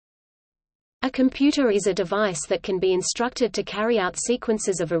A computer is a device that can be instructed to carry out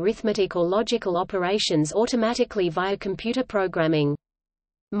sequences of arithmetic or logical operations automatically via computer programming.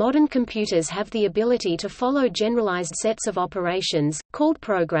 Modern computers have the ability to follow generalized sets of operations, called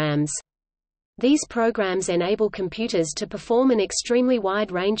programs. These programs enable computers to perform an extremely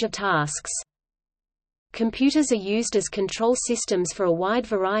wide range of tasks. Computers are used as control systems for a wide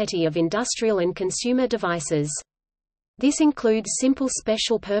variety of industrial and consumer devices. This includes simple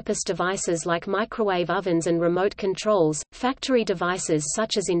special-purpose devices like microwave ovens and remote controls, factory devices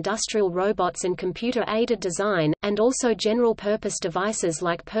such as industrial robots and computer-aided design, and also general-purpose devices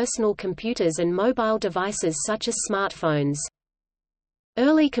like personal computers and mobile devices such as smartphones.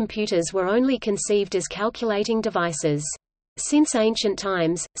 Early computers were only conceived as calculating devices. Since ancient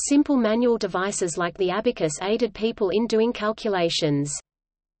times, simple manual devices like the abacus aided people in doing calculations.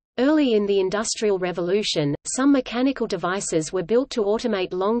 Early in the Industrial Revolution, some mechanical devices were built to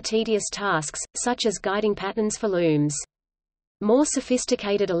automate long tedious tasks, such as guiding patterns for looms. More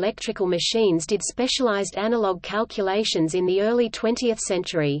sophisticated electrical machines did specialized analog calculations in the early 20th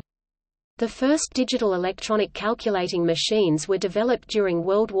century. The first digital electronic calculating machines were developed during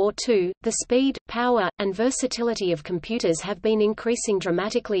World War II. The speed, power, and versatility of computers have been increasing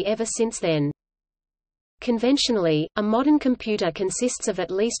dramatically ever since then. Conventionally, a modern computer consists of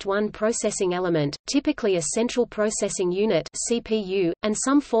at least one processing element, typically a central processing unit (CPU), and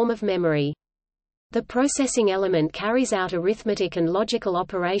some form of memory. The processing element carries out arithmetic and logical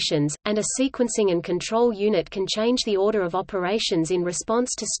operations, and a sequencing and control unit can change the order of operations in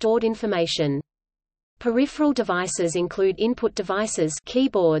response to stored information. Peripheral devices include input devices,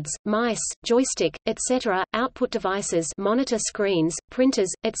 keyboards, mice, joystick, etc., output devices, monitor screens,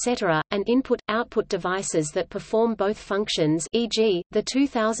 printers, etc., and input-output devices that perform both functions, e.g., the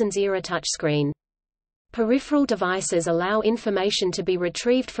 2000s-era touchscreen. Peripheral devices allow information to be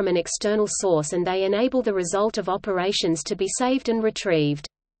retrieved from an external source and they enable the result of operations to be saved and retrieved.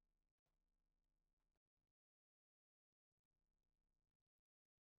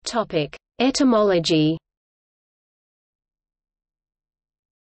 Topic: Etymology.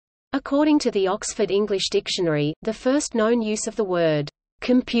 According to the Oxford English Dictionary, the first known use of the word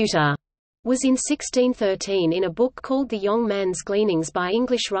computer was in 1613 in a book called The Young Man's Gleanings by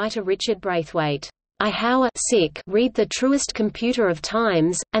English writer Richard Braithwaite. I how read the truest computer of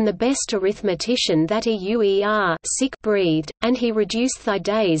times, and the best arithmetician that euer breathed, and he reduced thy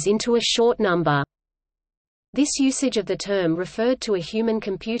days into a short number. This usage of the term referred to a human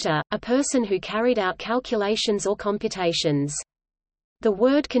computer, a person who carried out calculations or computations. The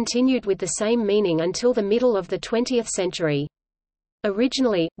word continued with the same meaning until the middle of the 20th century.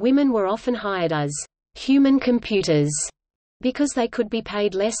 Originally, women were often hired as human computers because they could be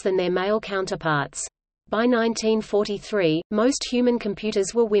paid less than their male counterparts. By 1943, most human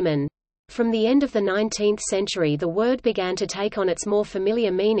computers were women. From the end of the 19th century the word began to take on its more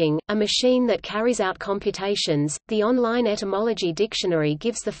familiar meaning, a machine that carries out computations. The online etymology dictionary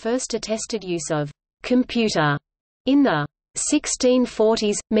gives the first attested use of computer in the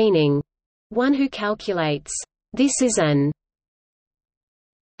 1640s, meaning one who calculates. This is an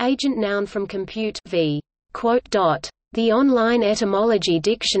agent noun from compute v. The online etymology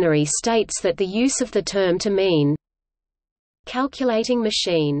dictionary states that the use of the term to mean calculating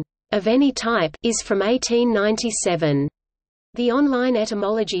machine of any type is from 1897. The online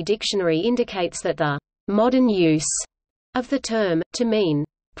etymology dictionary indicates that the modern use of the term, to mean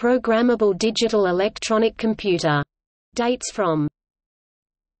programmable digital electronic computer, dates from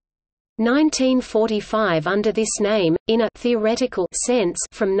 1945 under this name, in a theoretical sense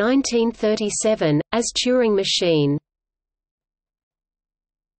from 1937, as Turing machine.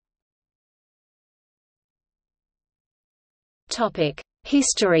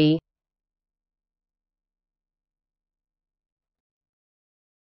 History.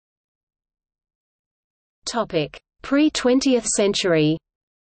 Pre-20th century.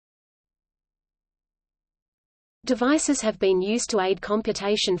 Devices have been used to aid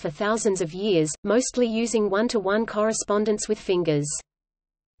computation for thousands of years, mostly using one-to-one correspondence with fingers.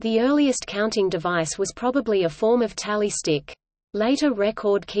 The earliest counting device was probably a form of tally stick. Later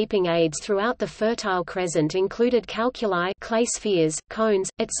record-keeping aids throughout the Fertile Crescent included calculi, clay spheres, cones,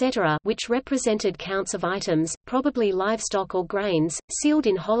 etc., which represented counts of items, probably livestock or grains, sealed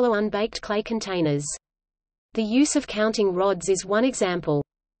in hollow unbaked clay containers. The use of counting rods is one example.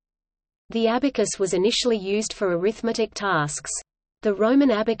 The abacus was initially used for arithmetic tasks. The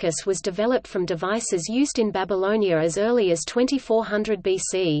Roman abacus was developed from devices used in Babylonia as early as 2400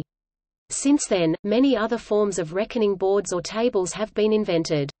 BC. Since then, many other forms of reckoning boards or tables have been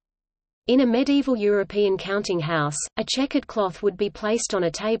invented. In a medieval European counting house, a checkered cloth would be placed on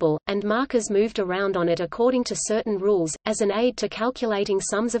a table, and markers moved around on it according to certain rules, as an aid to calculating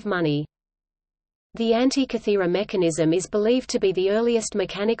sums of money. The Antikythera mechanism is believed to be the earliest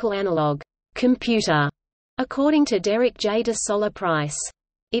mechanical analog computer, according to Derek J. de Solla Price.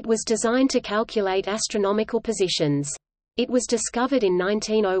 It was designed to calculate astronomical positions. It was discovered in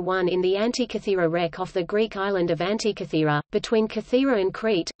 1901 in the Antikythera wreck off the Greek island of Antikythera, between Kythera and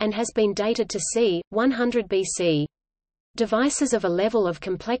Crete, and has been dated to c. 100 BC. Devices of a level of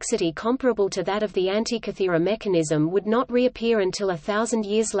complexity comparable to that of the Antikythera mechanism would not reappear until 1,000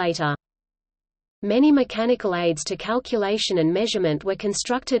 years later. Many mechanical aids to calculation and measurement were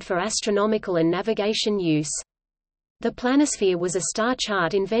constructed for astronomical and navigation use. The planisphere was a star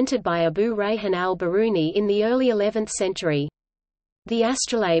chart invented by Abu Rayhan al-Biruni in the early 11th century. The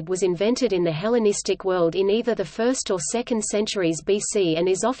astrolabe was invented in the Hellenistic world in either the 1st or 2nd centuries BC and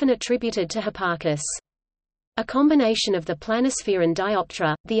is often attributed to Hipparchus. A combination of the planisphere and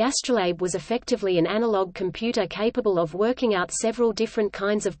dioptra, the astrolabe was effectively an analog computer capable of working out several different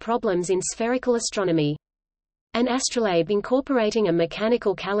kinds of problems in spherical astronomy. An astrolabe incorporating a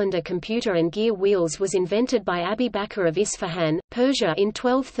mechanical calendar computer and gear wheels was invented by Abi Bakr of Isfahan, Persia in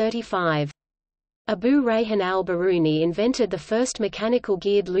 1235. Abu Rayhan al-Biruni invented the first mechanical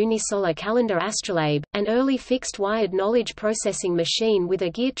geared lunisolar calendar astrolabe, an early fixed-wired knowledge processing machine with a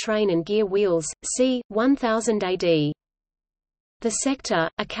gear train and gear wheels, c. 1000 AD. The sector,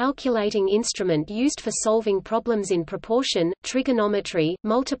 a calculating instrument used for solving problems in proportion, trigonometry,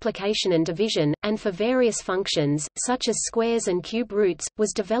 multiplication and division, and for various functions, such as squares and cube roots,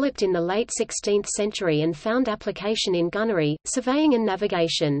 was developed in the late 16th century and found application in gunnery, surveying and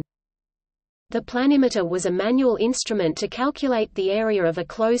navigation. The planimeter was a manual instrument to calculate the area of a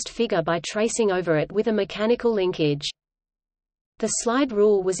closed figure by tracing over it with a mechanical linkage. The slide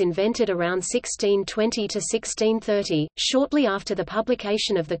rule was invented around 1620 to 1630, shortly after the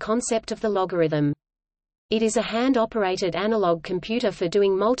publication of the concept of the logarithm. It is a hand-operated analog computer for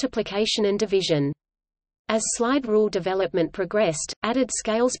doing multiplication and division. As slide rule development progressed, added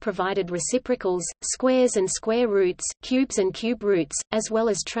scales provided reciprocals, squares and square roots, cubes and cube roots, as well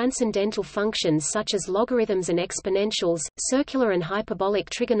as transcendental functions such as logarithms and exponentials, circular and hyperbolic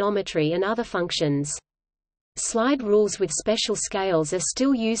trigonometry and other functions. Slide rules with special scales are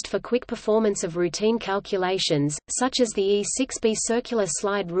still used for quick performance of routine calculations, such as the E6b circular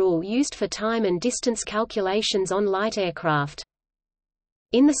slide rule used for time and distance calculations on light aircraft.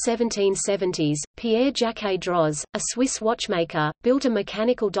 In the 1770s, Pierre-Jacques Droz, a Swiss watchmaker, built a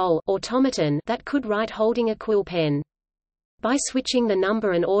mechanical doll automaton that could write holding a quill pen. By switching the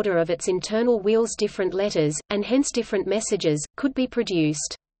number and order of its internal wheels, different letters, and hence different messages, could be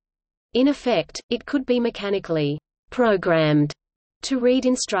produced. In effect, it could be mechanically programmed to read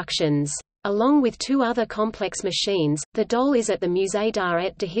instructions. Along with two other complex machines, the doll is at the Musée d'Art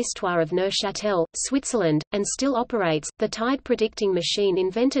et d'Histoire of Neuchâtel, Switzerland, and still operates. The tide predicting machine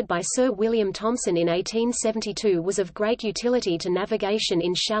invented by Sir William Thomson in 1872 was of great utility to navigation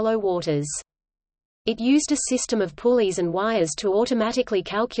in shallow waters. It used a system of pulleys and wires to automatically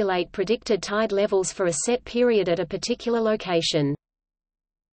calculate predicted tide levels for a set period at a particular location.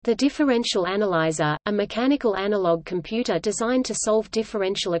 The differential analyzer, a mechanical analog computer designed to solve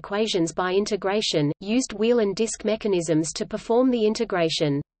differential equations by integration, used wheel and disc mechanisms to perform the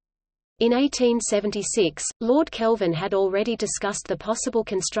integration. In 1876, Lord Kelvin had already discussed the possible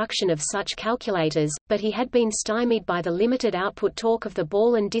construction of such calculators, but he had been stymied by the limited output torque of the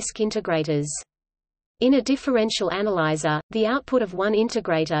ball and disc integrators. In a differential analyzer, the output of one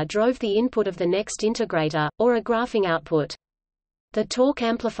integrator drove the input of the next integrator, or a graphing output. The torque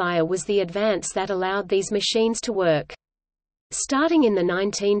amplifier was the advance that allowed these machines to work. Starting in the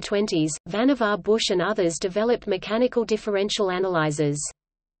 1920s, Vannevar Bush and others developed mechanical differential analyzers.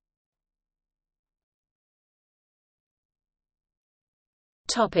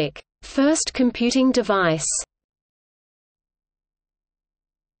 Topic: First computing device.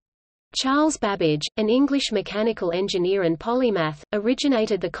 Charles Babbage, an English mechanical engineer and polymath,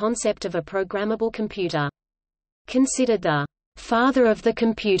 originated the concept of a programmable computer. Considered the father of the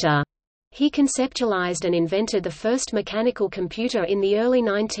computer, he conceptualized and invented the first mechanical computer in the early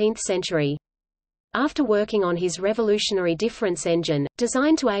 19th century. After working on his revolutionary difference engine,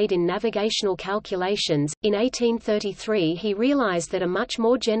 designed to aid in navigational calculations, in 1833 he realized that a much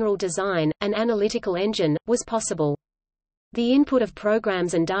more general design, an analytical engine, was possible. The input of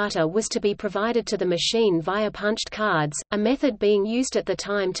programs and data was to be provided to the machine via punched cards, a method being used at the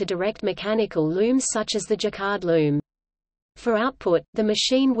time to direct mechanical looms such as the Jacquard loom. For output, the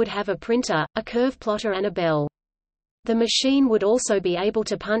machine would have a printer, a curve plotter and a bell. The machine would also be able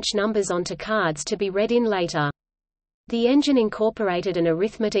to punch numbers onto cards to be read in later. The engine incorporated an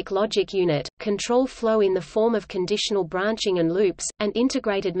arithmetic logic unit, control flow in the form of conditional branching and loops, and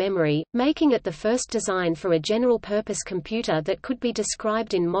integrated memory, making it the first design for a general-purpose computer that could be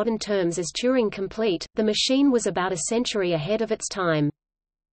described in modern terms as Turing-complete. The machine was about a century ahead of its time.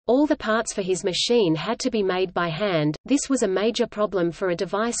 All the parts for his machine had to be made by hand. This was a major problem for a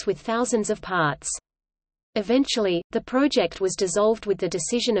device with thousands of parts. Eventually, the project was dissolved with the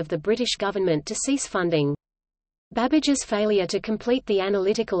decision of the British government to cease funding. Babbage's failure to complete the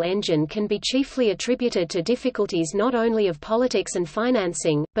analytical engine can be chiefly attributed to difficulties not only of politics and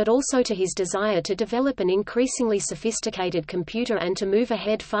financing, but also to his desire to develop an increasingly sophisticated computer and to move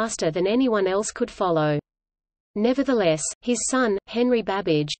ahead faster than anyone else could follow. Nevertheless, his son, Henry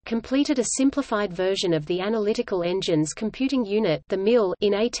Babbage, completed a simplified version of the analytical engine's computing unit, the MIL,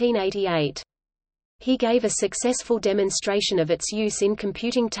 in 1888. He gave a successful demonstration of its use in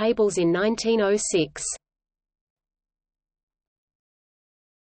computing tables in 1906.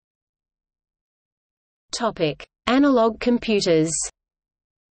 Topic: Analog computers.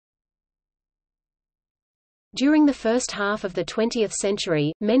 During the first half of the 20th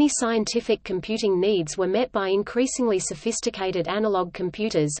century, many scientific computing needs were met by increasingly sophisticated analog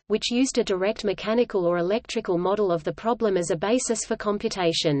computers, which used a direct mechanical or electrical model of the problem as a basis for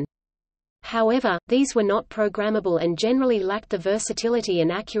computation. However, these were not programmable and generally lacked the versatility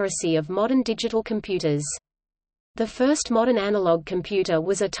and accuracy of modern digital computers. The first modern analog computer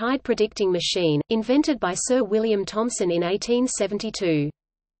was a tide predicting machine, invented by Sir William Thomson in 1872.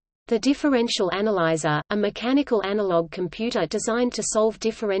 The differential analyzer, a mechanical analog computer designed to solve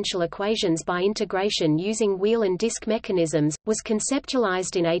differential equations by integration using wheel and disk mechanisms, was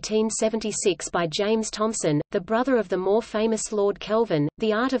conceptualized in 1876 by James Thomson, the brother of the more famous Lord Kelvin.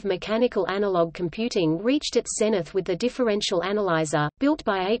 The art of mechanical analog computing reached its zenith with the differential analyzer, built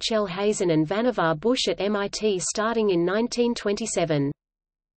by H. L. Hazen and Vannevar Bush at MIT starting in 1927.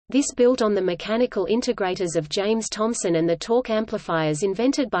 This built on the mechanical integrators of James Thomson and the torque amplifiers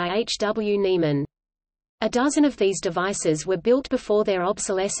invented by H. W. Niemann. A dozen of these devices were built before their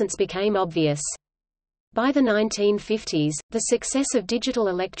obsolescence became obvious. By the 1950s, the success of digital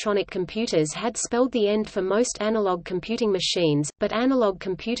electronic computers had spelled the end for most analog computing machines, but analog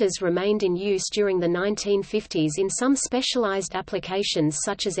computers remained in use during the 1950s in some specialized applications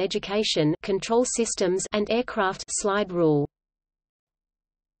such as education, control systems, and aircraft. Slide rule.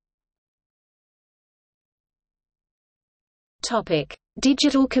 Topic: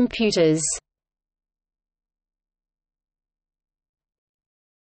 Digital computers.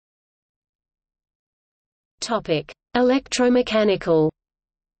 Topic: Electromechanical.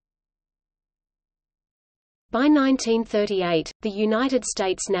 By 1938, the United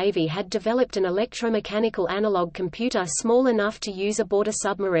States Navy had developed an electromechanical analog computer small enough to use aboard a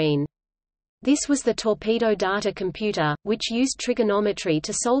submarine. This was the torpedo data computer, which used trigonometry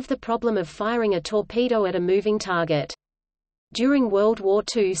to solve the problem of firing a torpedo at a moving target. During World War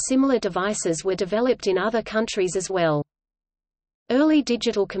II, similar devices were developed in other countries as well. Early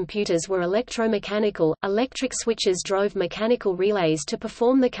digital computers were electromechanical. Electric switches drove mechanical relays to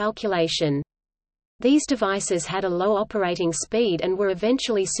perform the calculation. These devices had a low operating speed and were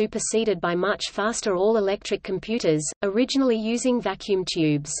eventually superseded by much faster all-electric computers, originally using vacuum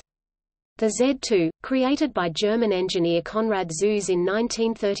tubes. The Z2, created by German engineer Konrad Zuse in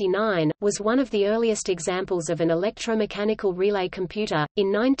 1939, was one of the earliest examples of an electromechanical relay computer.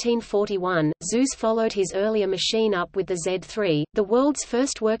 In 1941, Zuse followed his earlier machine up with the Z3, the world's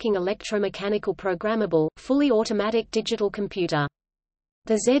first working electromechanical programmable, fully automatic digital computer.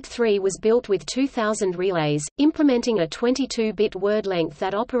 The Z3 was built with 2,000 relays, implementing a 22-bit word length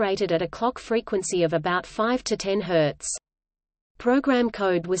that operated at a clock frequency of about 5 to 10 Hz. Program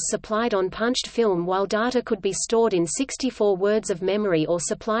code was supplied on punched film while data could be stored in 64 words of memory or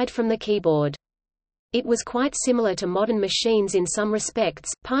supplied from the keyboard. It was quite similar to modern machines in some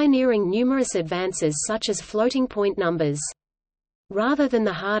respects, pioneering numerous advances such as floating point numbers. Rather than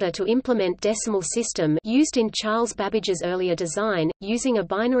the harder-to-implement decimal system used in Charles Babbage's earlier design, using a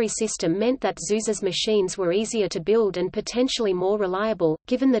binary system meant that Zuse's machines were easier to build and potentially more reliable,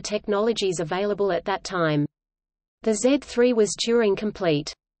 given the technologies available at that time. The Z3 was Turing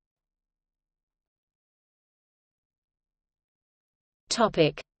complete.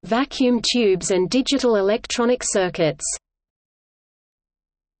 Topic: Vacuum tubes and digital electronic circuits.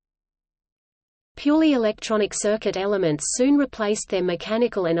 Purely electronic circuit elements soon replaced their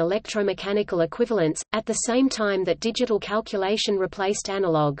mechanical and electromechanical equivalents, at the same time that digital calculation replaced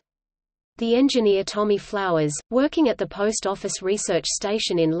analog. The engineer Tommy Flowers, working at the Post Office Research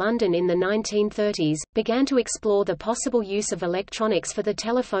Station in London in the 1930s, began to explore the possible use of electronics for the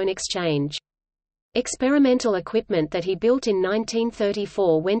telephone exchange. Experimental equipment that he built in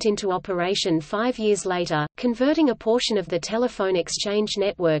 1934 went into operation 5 years later, converting a portion of the telephone exchange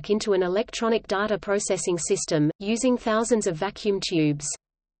network into an electronic data processing system, using thousands of vacuum tubes.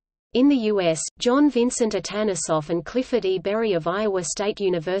 In the U.S., John Vincent Atanasoff and Clifford E. Berry of Iowa State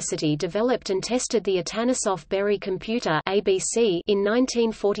University developed and tested the Atanasoff-Berry computer (ABC) in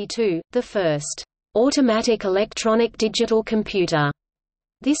 1942, the first automatic electronic digital computer.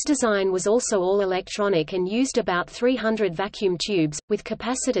 This design was also all-electronic and used about 300 vacuum tubes, with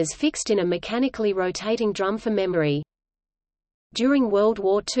capacitors fixed in a mechanically rotating drum for memory. During World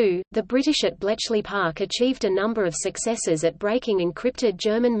War II, the British at Bletchley Park achieved a number of successes at breaking encrypted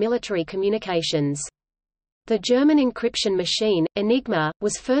German military communications. The German encryption machine, Enigma,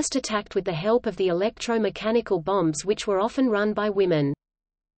 was first attacked with the help of the electromechanical bombs, which were often run by women.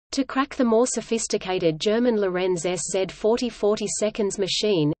 To crack the more sophisticated German Lorenz SZ40-40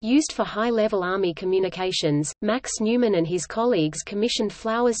 machine, used for high-level army communications, Max Newman and his colleagues commissioned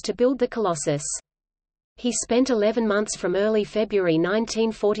Flowers to build the Colossus. He spent 11 months from early February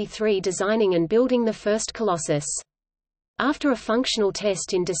 1943 designing and building the first Colossus. After a functional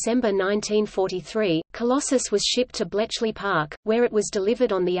test in December 1943, Colossus was shipped to Bletchley Park, where it was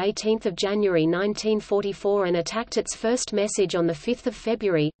delivered on 18 January 1944 and attacked its first message on 5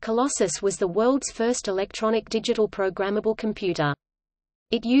 February. Colossus was the world's first electronic digital programmable computer.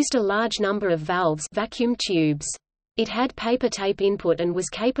 It used a large number of valves, vacuum tubes. It had paper tape input and was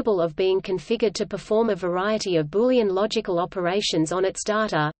capable of being configured to perform a variety of Boolean logical operations on its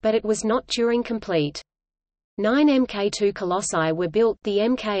data, but it was not Turing complete. 9 Mk2 Colossi were built. The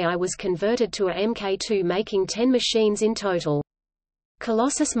Mki was converted to a Mk2, making 10 machines in total.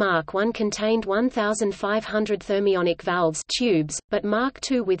 Colossus Mark I contained 1,500 thermionic valves tubes, but Mark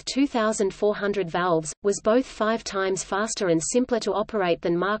II with 2,400 valves, was both 5 times faster and simpler to operate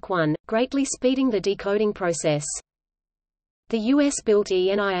than Mark I, greatly speeding the decoding process. The US-built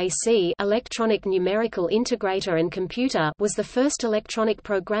ENIAC Electronic Numerical Integrator and Computer was the first electronic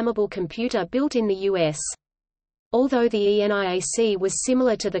programmable computer built in the US. Although the ENIAC was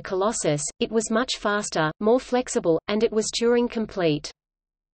similar to the Colossus, it was much faster, more flexible, and it was Turing complete.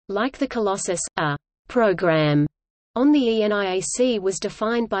 Like the Colossus, a program on the ENIAC was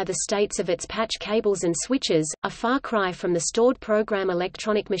defined by the states of its patch cables and switches, a far cry from the stored program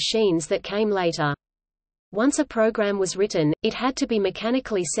electronic machines that came later. Once a program was written, it had to be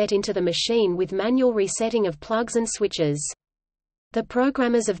mechanically set into the machine with manual resetting of plugs and switches. The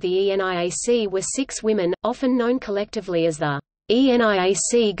programmers of the ENIAC were 6 women, often known collectively as the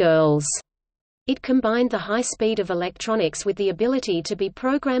ENIAC Girls. It combined the high speed of electronics with the ability to be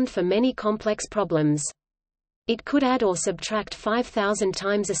programmed for many complex problems. It could add or subtract 5,000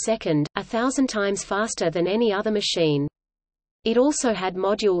 times a second, 1,000 times faster than any other machine. It also had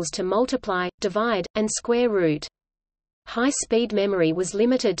modules to multiply, divide, and square root. High-speed memory was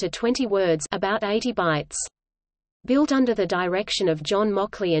limited to 20 words, about 80 bytes. Built under the direction of John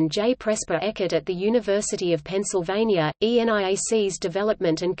Mockley and J. Presper Eckert at the University of Pennsylvania, ENIAC's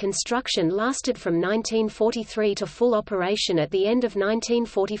development and construction lasted from 1943 to full operation at the end of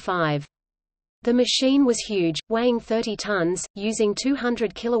 1945. The machine was huge, weighing 30 tons, using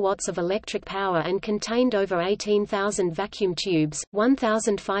 200 kilowatts of electric power and contained over 18,000 vacuum tubes,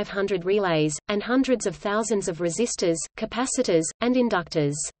 1,500 relays, and hundreds of thousands of resistors, capacitors, and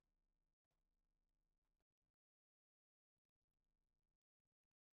inductors.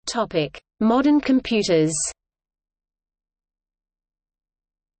 Modern computers.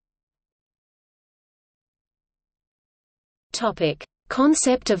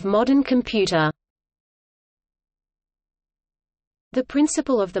 Concept of modern computer. The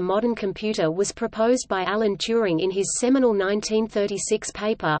principle of the modern computer was proposed by Alan Turing in his seminal 1936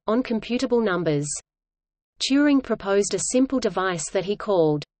 paper, On Computable Numbers. Turing proposed a simple device that he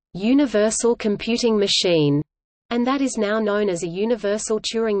called, "universal computing machine", and that is now known as a universal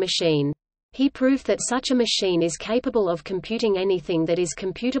Turing machine. He proved that such a machine is capable of computing anything that is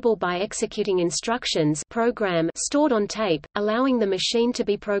computable by executing instructions program stored on tape, allowing the machine to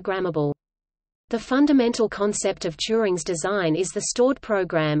be programmable. The fundamental concept of Turing's design is the stored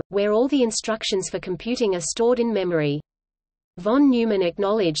program, where all the instructions for computing are stored in memory. Von Neumann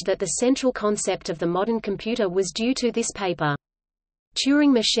acknowledged that the central concept of the modern computer was due to this paper.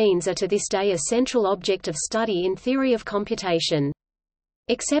 Turing machines are to this day a central object of study in theory of computation.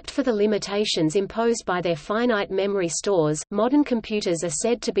 Except for the limitations imposed by their finite memory stores, modern computers are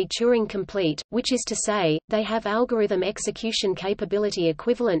said to be Turing-complete, which is to say, they have algorithm execution capability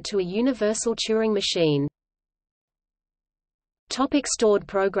equivalent to a universal Turing machine. Stored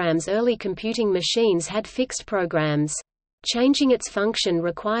programs. Early computing machines had fixed programs. Changing its function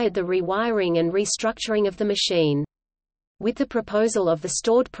required the rewiring and restructuring of the machine. With the proposal of the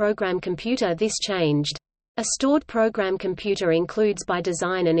stored program computer, this changed. A stored program computer includes by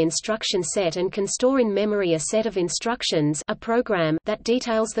design an instruction set and can store in memory a set of instructions, a program, that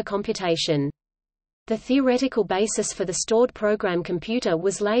details the computation. The theoretical basis for the stored program computer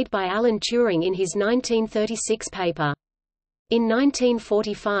was laid by Alan Turing in his 1936 paper. In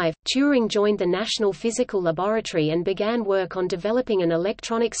 1945, Turing joined the National Physical Laboratory and began work on developing an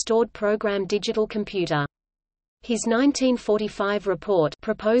electronic stored program digital computer. His 1945 report,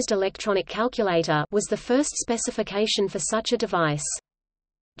 Proposed Electronic Calculator, was the first specification for such a device.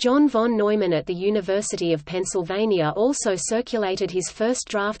 John von Neumann at the University of Pennsylvania also circulated his first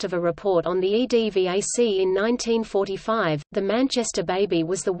draft of a report on the EDVAC in 1945. The Manchester Baby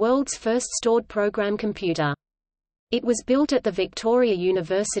was the world's first stored program computer. It was built at the Victoria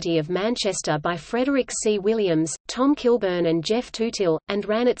University of Manchester by Frederick C. Williams, Tom Kilburn and Jeff Tootill, and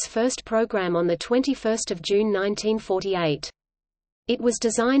ran its first program on 21 June 1948. It was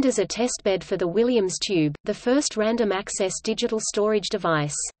designed as a testbed for the Williams Tube, the first random-access digital storage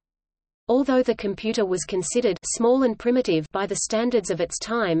device. Although the computer was considered small and primitive by the standards of its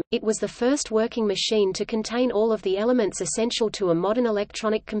time, it was the first working machine to contain all of the elements essential to a modern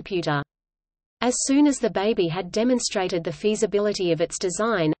electronic computer. As soon as the Baby had demonstrated the feasibility of its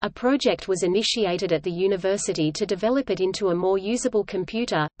design, a project was initiated at the university to develop it into a more usable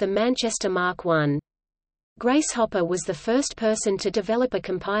computer, the Manchester Mark I. Grace Hopper was the first person to develop a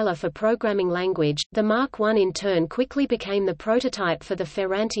compiler for programming language. The Mark I in turn quickly became the prototype for the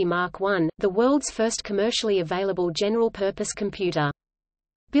Ferranti Mark I, the world's first commercially available general-purpose computer.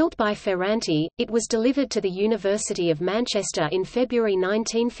 Built by Ferranti, it was delivered to the University of Manchester in February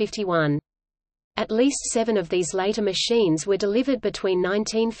 1951. At least 7 of these later machines were delivered between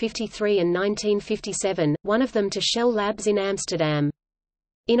 1953 and 1957, one of them to Shell Labs in Amsterdam.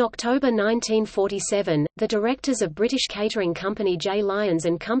 In October 1947, the directors of British catering company J. Lyons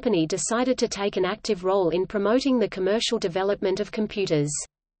 & Company decided to take an active role in promoting the commercial development of computers.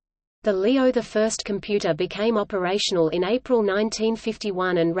 The Leo I computer became operational in April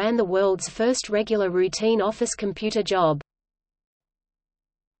 1951 and ran the world's first regular routine office computer job.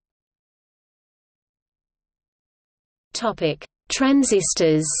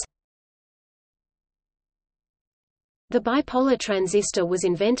 Transistors. The bipolar transistor was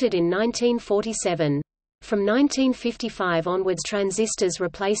invented in 1947. From 1955 onwards, transistors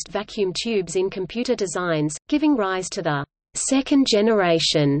replaced vacuum tubes in computer designs, giving rise to the second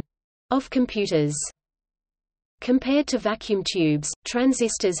generation of computers. Compared to vacuum tubes,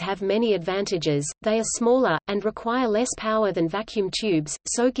 transistors have many advantages. They are smaller, and require less power than vacuum tubes,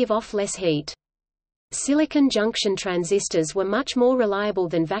 so give off less heat. Silicon junction transistors were much more reliable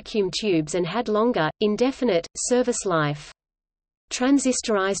than vacuum tubes and had longer, indefinite, service life.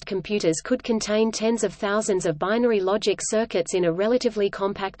 Transistorized computers could contain tens of thousands of binary logic circuits in a relatively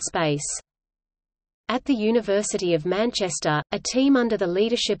compact space. At the University of Manchester, a team under the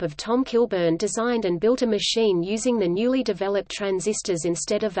leadership of Tom Kilburn designed and built a machine using the newly developed transistors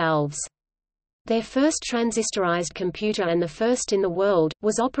instead of valves. Their first transistorized computer, and the first in the world,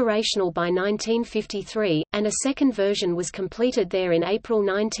 was operational by 1953, and a second version was completed there in April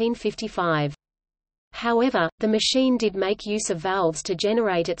 1955. However, the machine did make use of valves to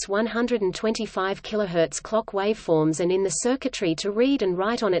generate its 125 kHz clock waveforms and in the circuitry to read and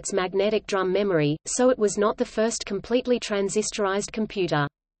write on its magnetic drum memory, so it was not the first completely transistorized computer.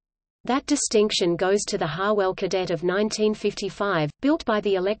 That distinction goes to the Harwell Cadet of 1955, built by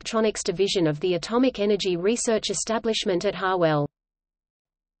the Electronics Division of the Atomic Energy Research Establishment at Harwell.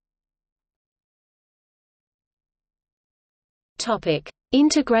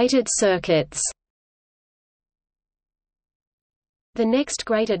 Integrated circuits. The next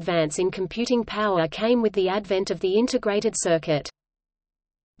great advance in computing power came with the advent of the integrated circuit.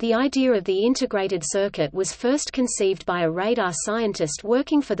 The idea of the integrated circuit was first conceived by a radar scientist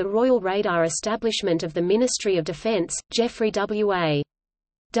working for the Royal Radar Establishment of the Ministry of Defense, Geoffrey W.A.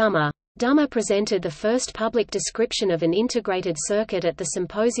 Dummer. Dummer presented the first public description of an integrated circuit at the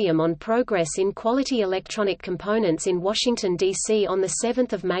Symposium on Progress in Quality Electronic Components in Washington, D.C. on 7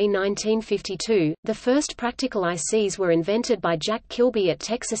 May 1952. The first practical ICs were invented by Jack Kilby at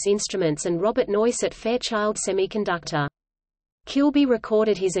Texas Instruments and Robert Noyce at Fairchild Semiconductor. Kilby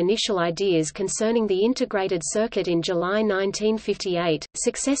recorded his initial ideas concerning the integrated circuit in July 1958,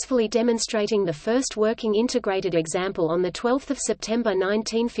 successfully demonstrating the first working integrated example on 12 September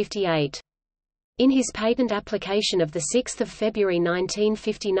 1958. In his patent application of 6 February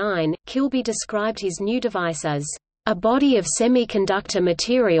 1959, Kilby described his new device as a body of semiconductor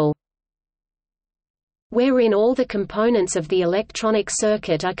material wherein all the components of the electronic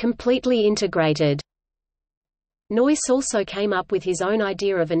circuit are completely integrated. Noyce also came up with his own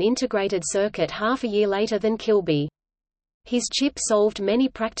idea of an integrated circuit half a year later than Kilby. His chip solved many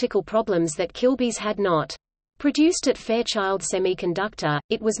practical problems that Kilby's had not. Produced at Fairchild Semiconductor,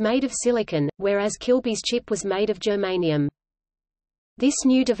 it was made of silicon, whereas Kilby's chip was made of germanium. This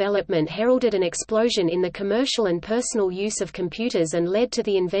new development heralded an explosion in the commercial and personal use of computers and led to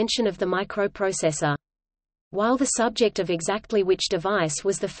the invention of the microprocessor. While the subject of exactly which device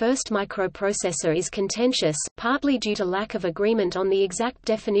was the first microprocessor is contentious, partly due to lack of agreement on the exact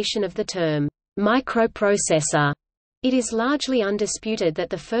definition of the term microprocessor, it is largely undisputed that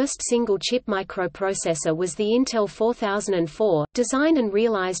the first single-chip microprocessor was the Intel 4004, designed and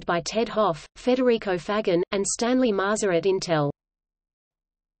realized by Ted Hoff, Federico Faggin, and Stanley Marzer at Intel.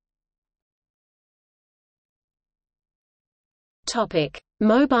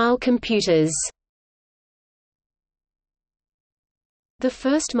 Mobile computers. The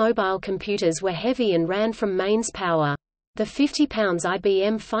first mobile computers were heavy and ran from mains power. The 50 pounds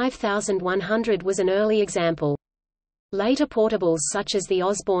IBM 5100 was an early example. Later portables such as the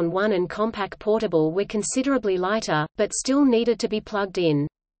Osborne 1 and Compaq Portable were considerably lighter, but still needed to be plugged in.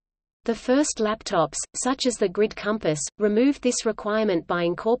 The first laptops, such as the Grid Compass, removed this requirement by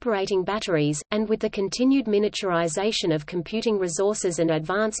incorporating batteries, and with the continued miniaturization of computing resources and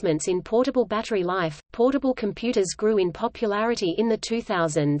advancements in portable battery life, portable computers grew in popularity in the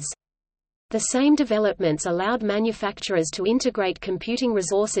 2000s. The same developments allowed manufacturers to integrate computing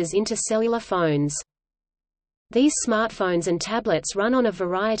resources into cellular phones. These smartphones and tablets run on a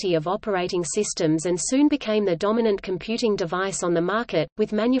variety of operating systems and soon became the dominant computing device on the market,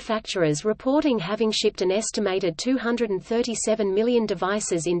 with manufacturers reporting having shipped an estimated 237 million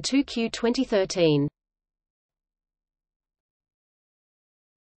devices in 2Q 2013.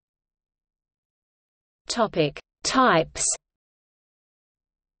 Topic: Types.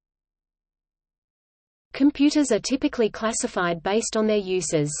 Computers are typically classified based on their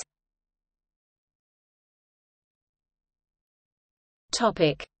uses.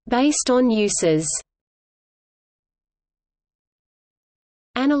 Based on uses.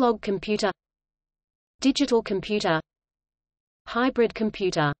 Analog computer, digital computer, hybrid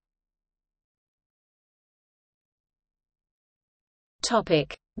computer.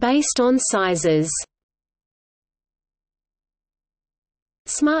 Based on sizes.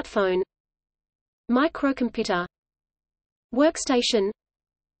 Smartphone, microcomputer, workstation,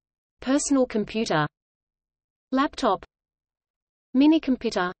 personal computer, laptop,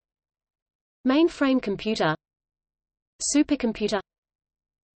 minicomputer, mainframe computer, supercomputer,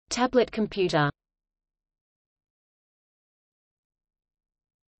 tablet computer.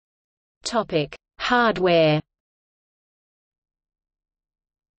 Hardware.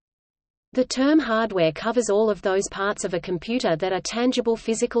 The term hardware covers all of those parts of a computer that are tangible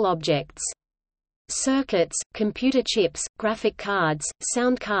physical objects. Circuits, computer chips, graphic cards,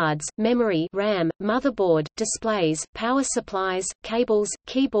 sound cards, memory (RAM), motherboard, displays, power supplies, cables,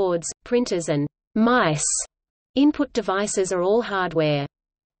 keyboards, printers and mice. Input devices are all hardware.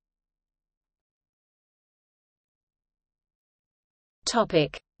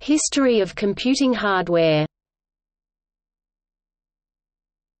 History of computing hardware.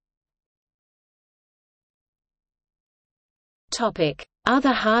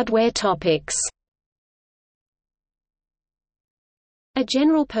 Other hardware topics. A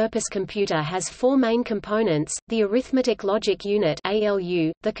general-purpose computer has four main components: the arithmetic logic unit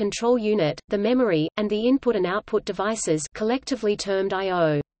 (ALU), the control unit, the memory, and the input and output devices, collectively termed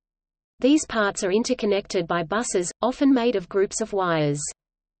I/O. These parts are interconnected by buses, often made of groups of wires.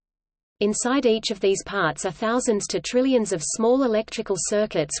 Inside each of these parts are thousands to trillions of small electrical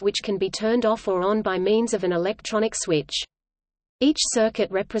circuits which can be turned off or on by means of an electronic switch. Each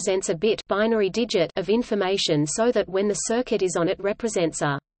circuit represents a bit binary digit of information, so that when the circuit is on it represents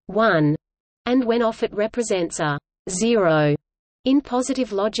a 1, and when off it represents a 0 in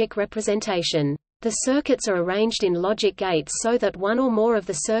positive logic representation. The circuits are arranged in logic gates so that one or more of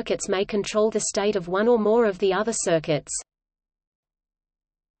the circuits may control the state of one or more of the other circuits.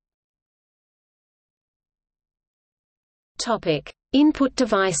 Input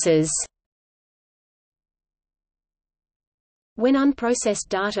devices. When unprocessed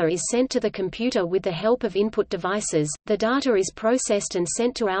data is sent to the computer with the help of input devices, the data is processed and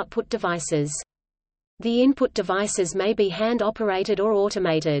sent to output devices. The input devices may be hand-operated or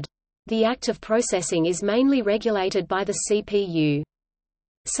automated. The act of processing is mainly regulated by the CPU.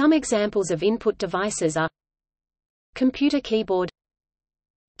 Some examples of input devices are computer keyboard,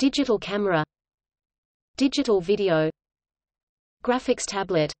 digital camera, digital video, graphics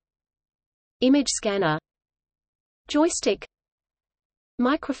tablet, image scanner, joystick,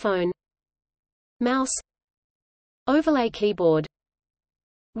 microphone, mouse, overlay keyboard,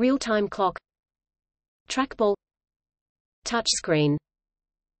 real-time clock, trackball, touchscreen.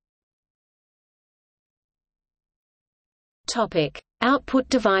 Topic: Output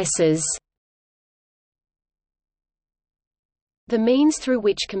devices. The means through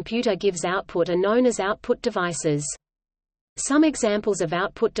which computer gives output are known as output devices. Some examples of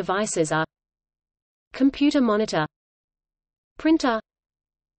output devices are computer monitor, printer,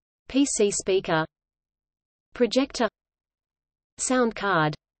 PC speaker, projector, sound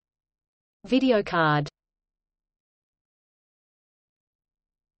card, video card.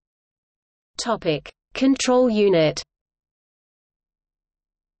 Topic: Control unit.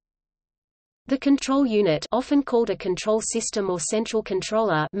 The control unit, often called a control system or central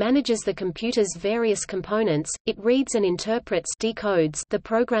controller, manages the computer's various components. It reads and interprets decodes the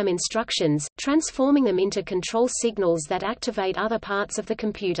program instructions, transforming them into control signals that activate other parts of the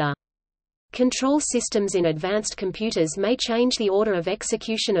computer. Control systems in advanced computers may change the order of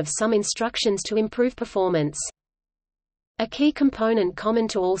execution of some instructions to improve performance. A key component common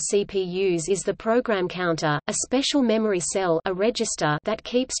to all CPUs is the program counter, a special memory cell, a register that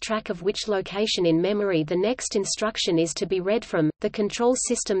keeps track of which location in memory the next instruction is to be read from. The control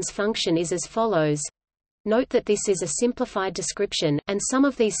system's function is as follows. Note that this is a simplified description, and some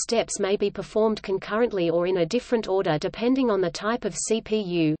of these steps may be performed concurrently or in a different order depending on the type of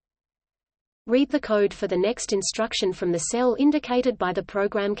CPU. Read the code for the next instruction from the cell indicated by the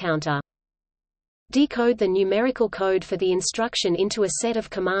program counter. Decode the numerical code for the instruction into a set of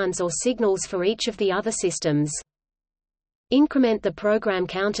commands or signals for each of the other systems. Increment the program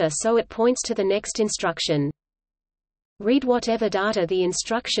counter so it points to the next instruction. Read whatever data the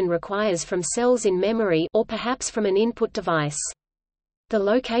instruction requires from cells in memory or perhaps from an input device. The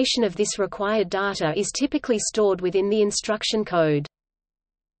location of this required data is typically stored within the instruction code.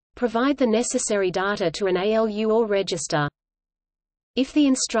 Provide the necessary data to an ALU or register. If the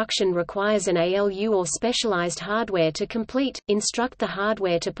instruction requires an ALU or specialized hardware to complete, instruct the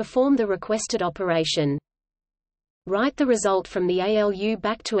hardware to perform the requested operation. Write the result from the ALU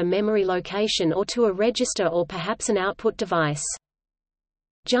back to a memory location or to a register or perhaps an output device.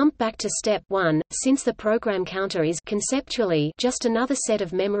 Jump back to step 1. Since the program counter is conceptually just another set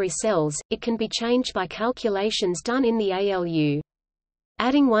of memory cells, it can be changed by calculations done in the ALU.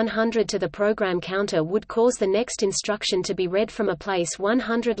 Adding 100 to the program counter would cause the next instruction to be read from a place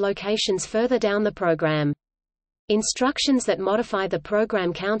 100 locations further down the program. Instructions that modify the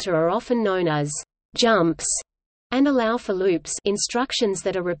program counter are often known as jumps and allow for loops, instructions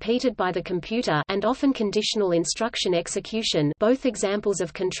that are repeated by the computer, and often conditional instruction execution, both examples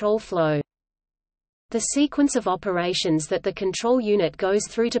of control flow. The sequence of operations that the control unit goes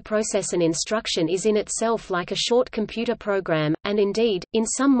through to process an instruction is in itself like a short computer program, and indeed, in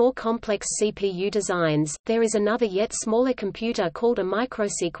some more complex CPU designs, there is another yet smaller computer called a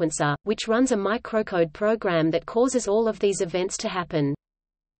microsequencer, which runs a microcode program that causes all of these events to happen.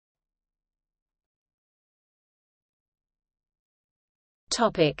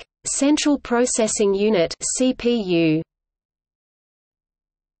 Topic: Central Processing Unit (CPU).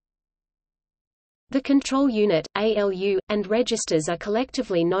 The control unit, ALU, and registers are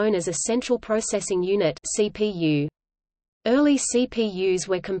collectively known as a central processing unit (CPU). Early CPUs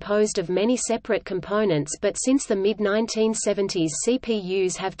were composed of many separate components, but since the mid-1970s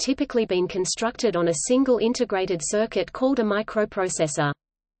CPUs have typically been constructed on a single integrated circuit called a microprocessor.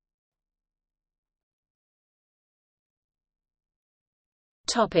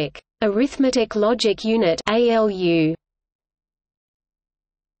 Topic: Arithmetic Logic Unit (ALU).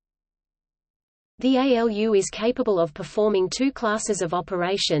 The ALU is capable of performing two classes of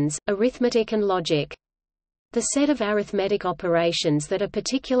operations, arithmetic and logic. The set of arithmetic operations that a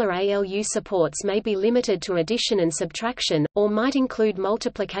particular ALU supports may be limited to addition and subtraction, or might include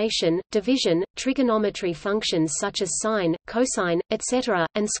multiplication, division, trigonometry functions such as sine, cosine, etc.,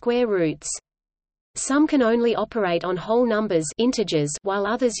 and square roots. Some can only operate on whole numbers, integers, while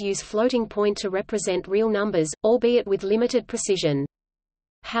others use floating point to represent real numbers, albeit with limited precision.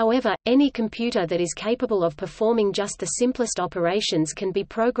 However, any computer that is capable of performing just the simplest operations can be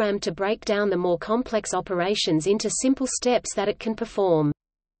programmed to break down the more complex operations into simple steps that it can perform.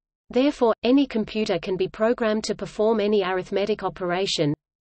 Therefore, any computer can be programmed to perform any arithmetic operation,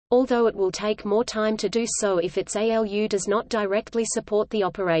 although it will take more time to do so if its ALU does not directly support the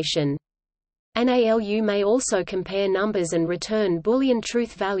operation. An ALU may also compare numbers and return Boolean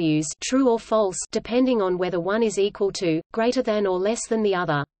truth values, true or false, depending on whether one is equal to, greater than or less than the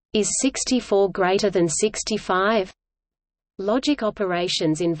other. Is 64 greater than 65? Logic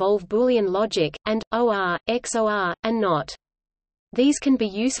operations involve Boolean logic, and OR, XOR, and NOT. These can be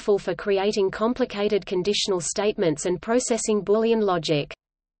useful for creating complicated conditional statements and processing Boolean logic.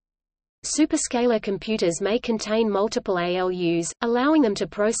 Superscalar computers may contain multiple ALUs, allowing them to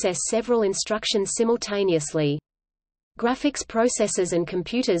process several instructions simultaneously. Graphics processors and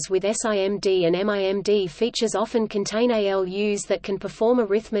computers with SIMD and MIMD features often contain ALUs that can perform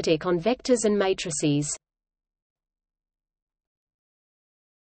arithmetic on vectors and matrices.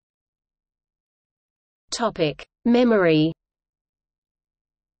 Topic: Memory.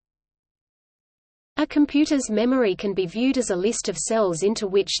 A computer's memory can be viewed as a list of cells into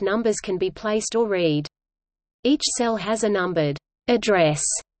which numbers can be placed or read. Each cell has a numbered address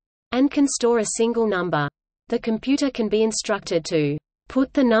and can store a single number. The computer can be instructed to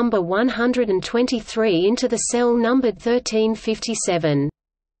put the number 123 into the cell numbered 1357,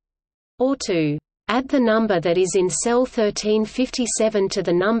 or to add the number that is in cell 1357 to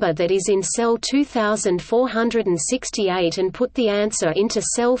the number that is in cell 2468 and put the answer into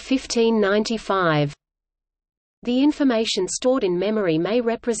cell 1595. The information stored in memory may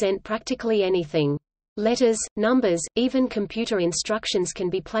represent practically anything. Letters, numbers, even computer instructions can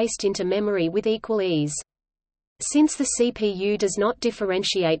be placed into memory with equal ease. Since the CPU does not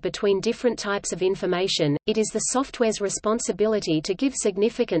differentiate between different types of information, it is the software's responsibility to give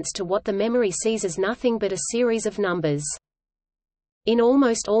significance to what the memory sees as nothing but a series of numbers. In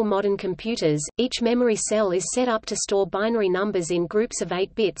almost all modern computers, each memory cell is set up to store binary numbers in groups of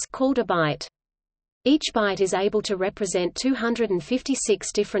 8 bits called a byte. Each byte is able to represent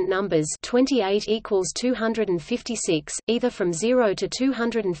 256 different numbers, 28 equals 256, either from 0 to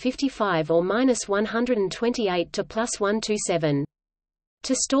 255 or minus 128 to plus 127.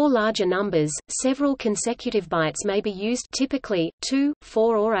 To store larger numbers, several consecutive bytes may be used, typically 2,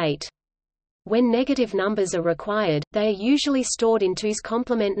 4 or 8. When negative numbers are required, they are usually stored in 2's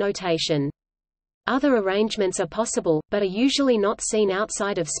complement notation. Other arrangements are possible, but are usually not seen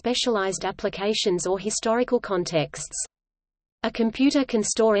outside of specialized applications or historical contexts. A computer can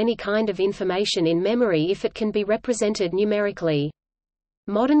store any kind of information in memory if it can be represented numerically.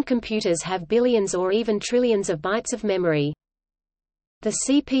 Modern computers have billions or even trillions of bytes of memory. The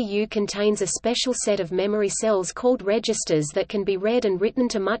CPU contains a special set of memory cells called registers that can be read and written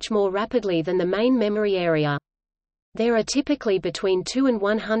to much more rapidly than the main memory area. There are typically between 2 and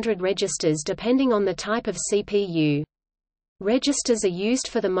 100 registers depending on the type of CPU. Registers are used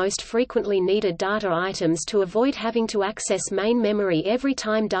for the most frequently needed data items to avoid having to access main memory every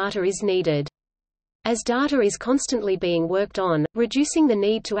time data is needed. As data is constantly being worked on, reducing the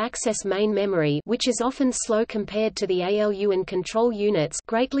need to access main memory, which is often slow compared to the ALU and control units,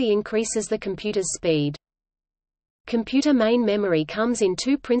 greatly increases the computer's speed. Computer main memory comes in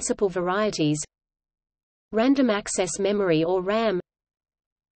 2 principal varieties: random access memory or RAM.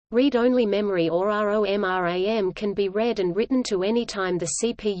 Read-only memory or ROM/RAM can be read and written to any time the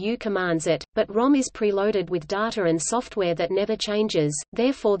CPU commands it, but ROM is preloaded with data and software that never changes,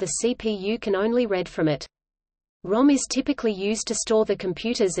 therefore the CPU can only read from it. ROM is typically used to store the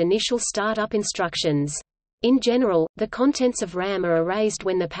computer's initial startup instructions. In general, the contents of RAM are erased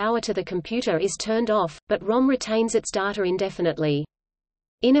when the power to the computer is turned off, but ROM retains its data indefinitely.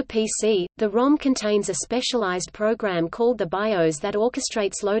 In a PC, the ROM contains a specialized program called the BIOS that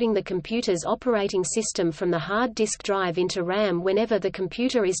orchestrates loading the computer's operating system from the hard disk drive into RAM whenever the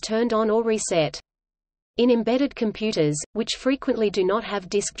computer is turned on or reset. In embedded computers, which frequently do not have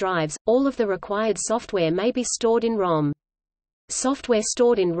disk drives, all of the required software may be stored in ROM. Software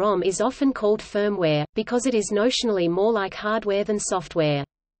stored in ROM is often called firmware, because it is notionally more like hardware than software.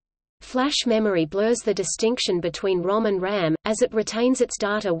 Flash memory blurs the distinction between ROM and RAM, as it retains its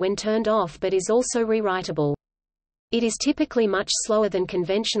data when turned off but is also rewritable. It is typically much slower than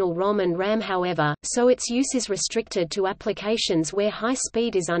conventional ROM and RAM however, so its use is restricted to applications where high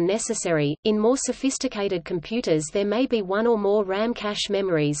speed is unnecessary. In more sophisticated computers there may be one or more RAM cache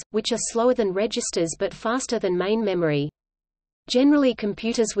memories, which are slower than registers but faster than main memory. Generally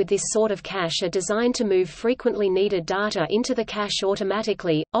computers with this sort of cache are designed to move frequently needed data into the cache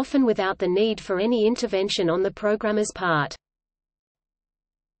automatically, often without the need for any intervention on the programmer's part.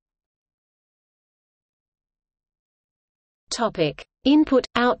 Topic: Input,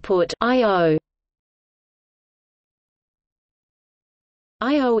 output, I/O.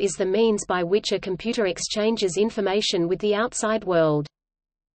 I/O is the means by which a computer exchanges information with the outside world.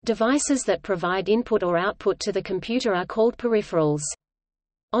 Devices that provide input or output to the computer are called peripherals.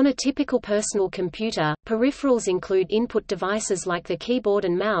 On a typical personal computer, peripherals include input devices like the keyboard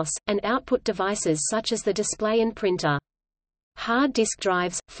and mouse, and output devices such as the display and printer. Hard disk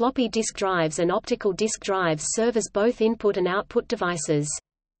drives, floppy disk drives and optical disk drives serve as both input and output devices.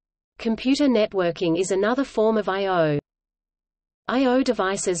 Computer networking is another form of I/O. I/O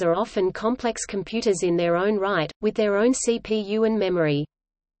devices are often complex computers in their own right, with their own CPU and memory.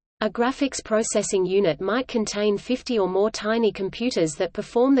 A graphics processing unit might contain 50 or more tiny computers that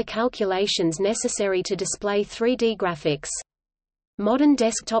perform the calculations necessary to display 3D graphics. Modern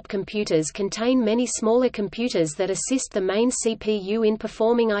desktop computers contain many smaller computers that assist the main CPU in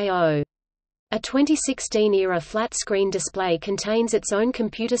performing I/O. A 2016-era flat-screen display contains its own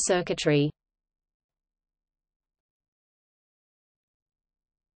computer circuitry.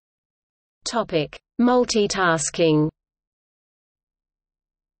 Multitasking.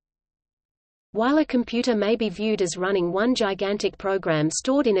 While a computer may be viewed as running one gigantic program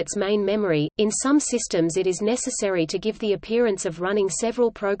stored in its main memory, in some systems it is necessary to give the appearance of running several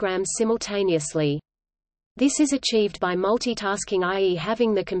programs simultaneously. This is achieved by multitasking, i.e.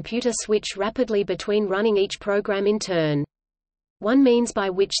 having the computer switch rapidly between running each program in turn. One means by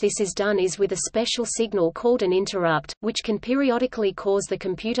which this is done is with a special signal called an interrupt, which can periodically cause the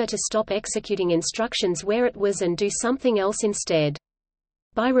computer to stop executing instructions where it was and do something else instead.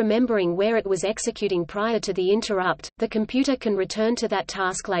 By remembering where it was executing prior to the interrupt, the computer can return to that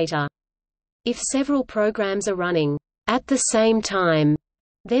task later. If several programs are running at the same time,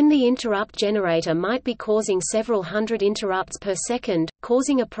 then the interrupt generator might be causing several hundred interrupts per second,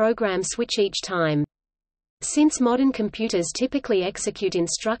 causing a program switch each time. Since modern computers typically execute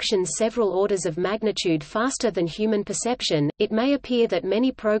instructions several orders of magnitude faster than human perception, it may appear that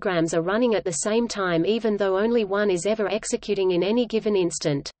many programs are running at the same time even though only one is ever executing in any given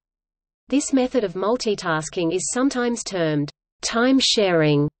instant. This method of multitasking is sometimes termed time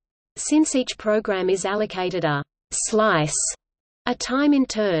sharing, since each program is allocated a slice, a time in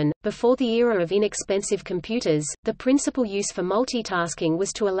turn. Before the era of inexpensive computers, the principal use for multitasking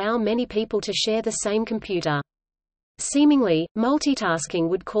was to allow many people to share the same computer. Seemingly, multitasking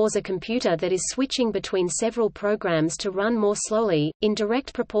would cause a computer that is switching between several programs to run more slowly, in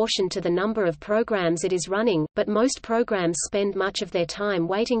direct proportion to the number of programs it is running, but most programs spend much of their time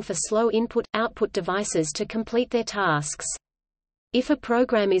waiting for slow input-output devices to complete their tasks. If a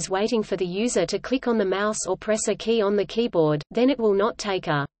program is waiting for the user to click on the mouse or press a key on the keyboard, then it will not take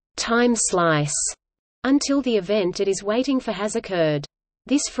a time slice until the event it is waiting for has occurred.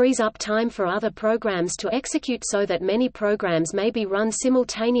 This frees up time for other programs to execute so that many programs may be run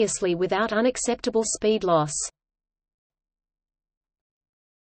simultaneously without unacceptable speed loss.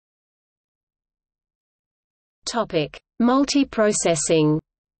 Multiprocessing.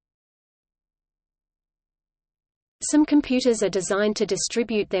 Some computers are designed to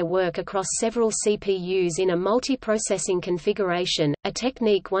distribute their work across several CPUs in a multiprocessing configuration, a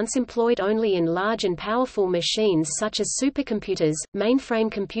technique once employed only in large and powerful machines such as supercomputers,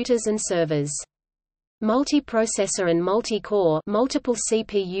 mainframe computers and servers. Multiprocessor and multi-core, multiple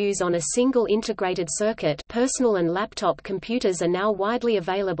CPUs on a single integrated circuit, personal and laptop computers are now widely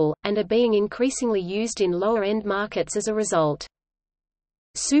available, and are being increasingly used in lower-end markets as a result.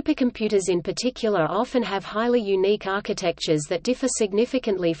 Supercomputers in particular often have highly unique architectures that differ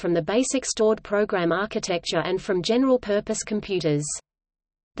significantly from the basic stored program architecture and from general-purpose computers.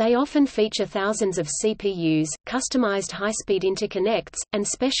 They often feature thousands of CPUs, customized high-speed interconnects, and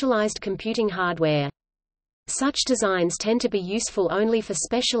specialized computing hardware. Such designs tend to be useful only for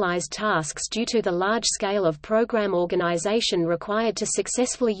specialized tasks due to the large scale of program organization required to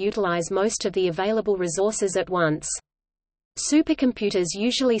successfully utilize most of the available resources at once. Supercomputers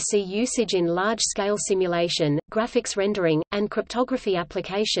usually see usage in large-scale simulation, graphics rendering, and cryptography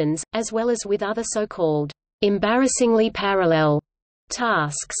applications, as well as with other so-called embarrassingly parallel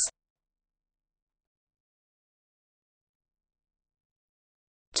tasks.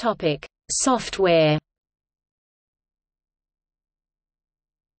 Software.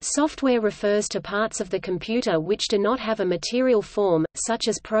 Software refers to parts of the computer which do not have a material form, such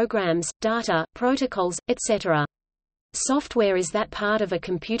as programs, data, protocols, etc. Software is that part of a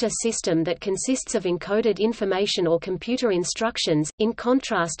computer system that consists of encoded information or computer instructions, in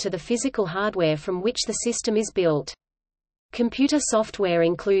contrast to the physical hardware from which the system is built. Computer software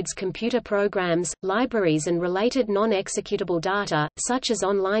includes computer programs, libraries and related non-executable data, such as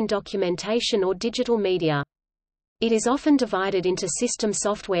online documentation or digital media. It is often divided into system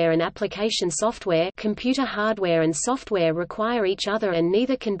software and application software. Computer hardware and software require each other and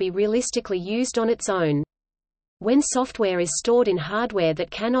neither can be realistically used on its own. When software is stored in hardware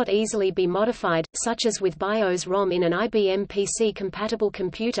that cannot easily be modified, such as with BIOS ROM in an IBM PC-compatible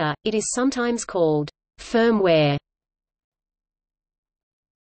computer, it is sometimes called firmware.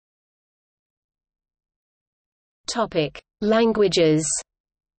 Languages.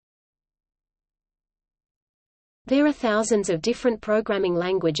 There are thousands of different programming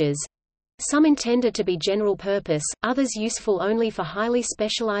languages. Some intended to be general purpose, others useful only for highly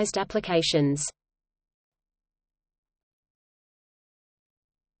specialized applications.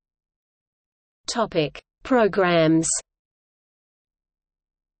 Programs.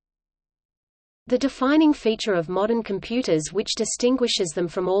 The defining feature of modern computers which distinguishes them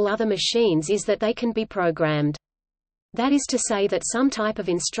from all other machines is that they can be programmed. That is to say that some type of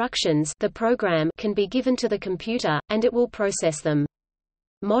instructions, the program, can be given to the computer, and it will process them.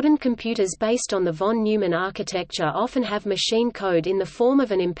 Modern computers based on the von Neumann architecture often have machine code in the form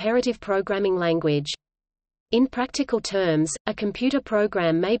of an imperative programming language. In practical terms, a computer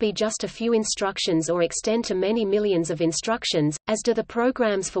program may be just a few instructions or extend to many millions of instructions, as do the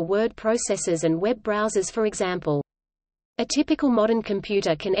programs for word processors and web browsers, for example. A typical modern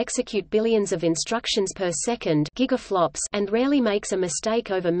computer can execute billions of instructions per second, gigaflops, and rarely makes a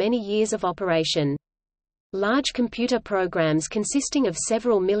mistake over many years of operation. Large computer programs consisting of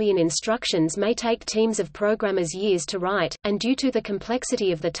several million instructions may take teams of programmers years to write, and due to the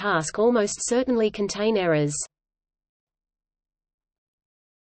complexity of the task almost certainly contain errors.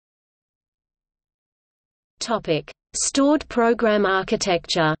 Stored program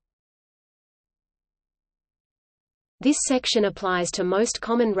architecture. This section applies to most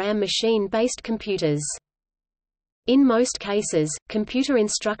common RAM machine-based computers. In most cases, computer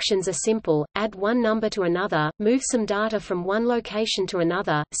instructions are simple: add one number to another, move some data from one location to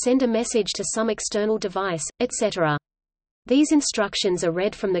another, send a message to some external device, etc. These instructions are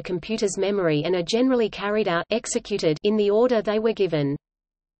read from the computer's memory and are generally carried out executed in the order they were given.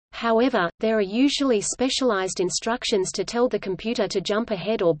 However, there are usually specialized instructions to tell the computer to jump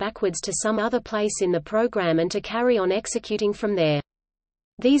ahead or backwards to some other place in the program and to carry on executing from there.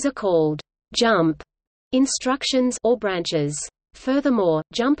 These are called jump instructions or branches. Furthermore,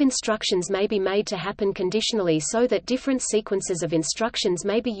 jump instructions may be made to happen conditionally so that different sequences of instructions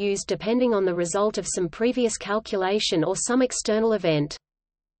may be used depending on the result of some previous calculation or some external event.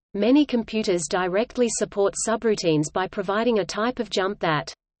 Many computers directly support subroutines by providing a type of jump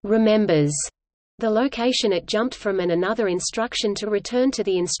that remembers the location it jumped from and another instruction to return to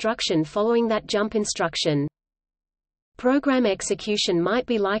the instruction following that jump instruction. Program execution might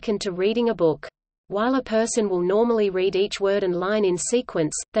be likened to reading a book. While a person will normally read each word and line in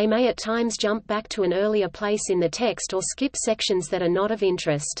sequence, they may at times jump back to an earlier place in the text or skip sections that are not of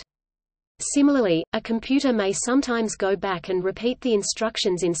interest. Similarly, a computer may sometimes go back and repeat the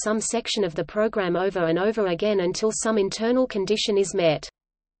instructions in some section of the program over and over again until some internal condition is met.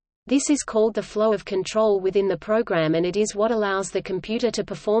 This is called the flow of control within the program, and it is what allows the computer to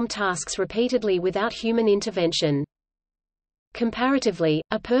perform tasks repeatedly without human intervention. Comparatively,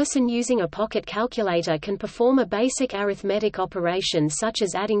 a person using a pocket calculator can perform a basic arithmetic operation such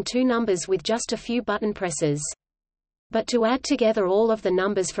as adding two numbers with just a few button presses. But to add together all of the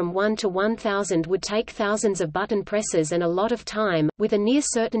numbers from 1 to 1000 would take thousands of button presses and a lot of time, with a near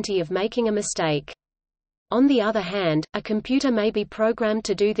certainty of making a mistake. On the other hand, a computer may be programmed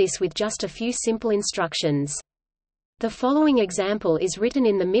to do this with just a few simple instructions. The following example is written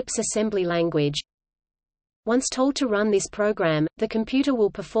in the MIPS assembly language. Once told to run this program, the computer will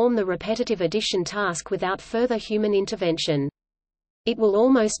perform the repetitive addition task without further human intervention. It will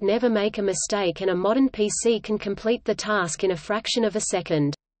almost never make a mistake, and a modern PC can complete the task in a fraction of a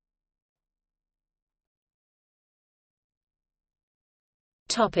second.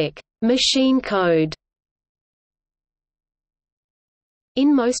 Machine code.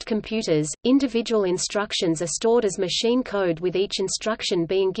 In most computers, individual instructions are stored as machine code, with each instruction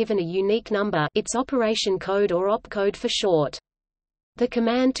being given a unique number, its operation code or opcode for short. The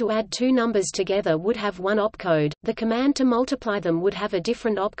command to add two numbers together would have one opcode, the command to multiply them would have a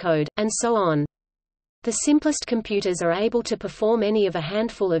different opcode, and so on. The simplest computers are able to perform any of a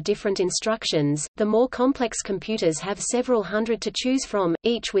handful of different instructions. The more complex computers have several hundred to choose from,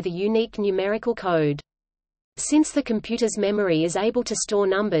 each with a unique numerical code. Since the computer's memory is able to store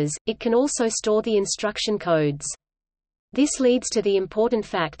numbers, it can also store the instruction codes. This leads to the important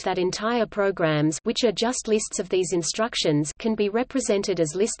fact that entire programs, which are just lists of these instructions, can be represented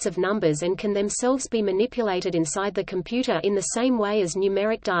as lists of numbers and can themselves be manipulated inside the computer in the same way as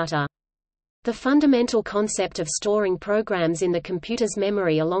numeric data. The fundamental concept of storing programs in the computer's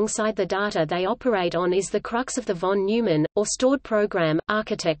memory alongside the data they operate on is the crux of the von Neumann, or stored program,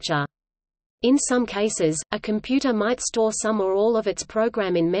 architecture. In some cases, a computer might store some or all of its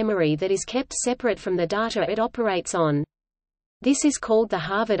program in memory that is kept separate from the data it operates on. This is called the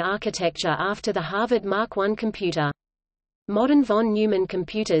Harvard architecture after the Harvard Mark I computer. Modern von Neumann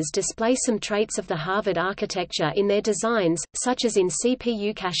computers display some traits of the Harvard architecture in their designs, such as in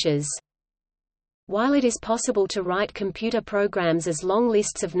CPU caches. While it is possible to write computer programs as long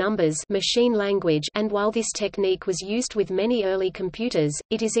lists of numbers, machine language, and while this technique was used with many early computers,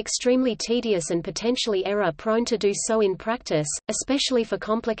 it is extremely tedious and potentially error-prone to do so in practice, especially for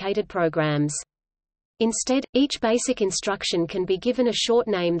complicated programs. Instead, each basic instruction can be given a short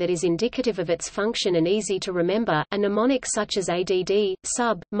name that is indicative of its function and easy to remember, a mnemonic such as ADD,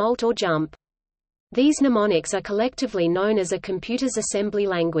 sub, mult or jump. These mnemonics are collectively known as a computer's assembly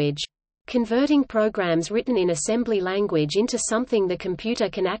language. Converting programs written in assembly language into something the computer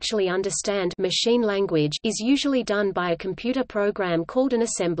can actually understand, machine language, is usually done by a computer program called an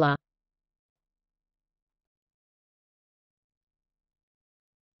assembler.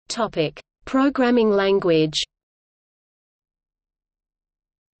 Topic: Programming language.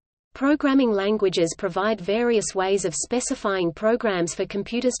 Programming languages provide various ways of specifying programs for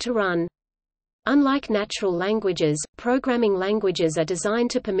computers to run. Unlike natural languages, programming languages are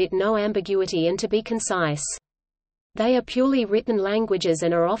designed to permit no ambiguity and to be concise. They are purely written languages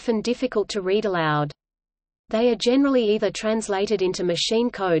and are often difficult to read aloud. They are generally either translated into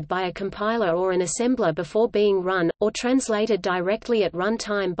machine code by a compiler or an assembler before being run, or translated directly at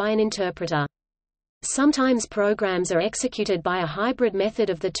runtime by an interpreter. Sometimes programs are executed by a hybrid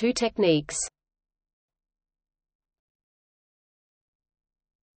method of the two techniques.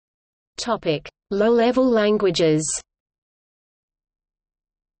 Low-level languages.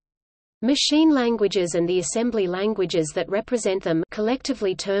 Machine languages and the assembly languages that represent them,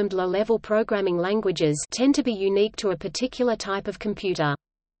 collectively termed low-level programming languages, tend to be unique to a particular type of computer.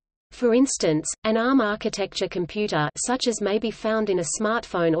 For instance, an ARM architecture computer, such as may be found in a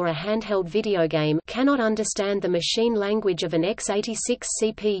smartphone or a handheld video game, cannot understand the machine language of an x86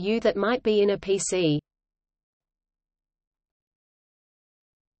 CPU that might be in a PC.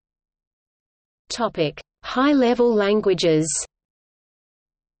 High-level languages.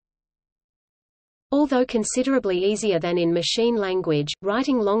 Although considerably easier than in machine language,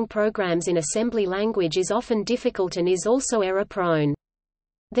 writing long programs in assembly language is often difficult and is also error-prone.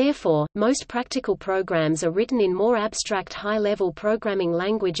 Therefore, most practical programs are written in more abstract high-level programming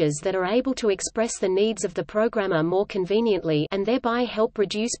languages that are able to express the needs of the programmer more conveniently and thereby help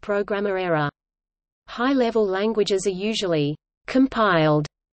reduce programmer error. High-level languages are usually compiled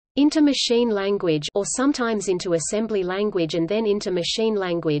into machine language or sometimes into assembly language and then into machine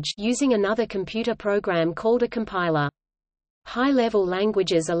language using another computer program called a compiler. High-level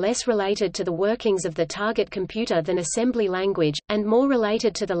languages are less related to the workings of the target computer than assembly language, and more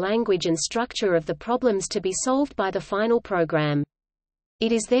related to the language and structure of the problems to be solved by the final program.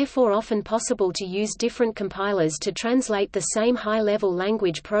 It is therefore often possible to use different compilers to translate the same high-level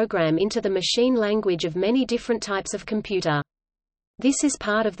language program into the machine language of many different types of computer. This is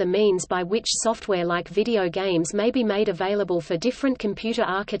part of the means by which software like video games may be made available for different computer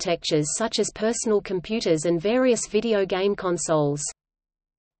architectures such as personal computers and various video game consoles.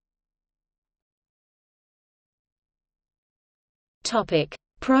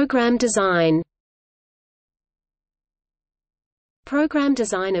 Program design. Program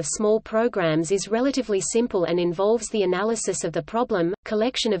design of small programs is relatively simple and involves the analysis of the problem,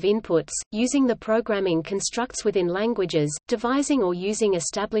 collection of inputs, using the programming constructs within languages, devising or using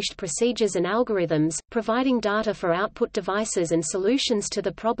established procedures and algorithms, providing data for output devices and solutions to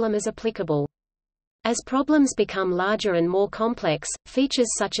the problem as applicable. As problems become larger and more complex, features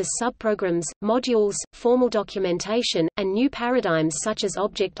such as subprograms, modules, formal documentation, and new paradigms such as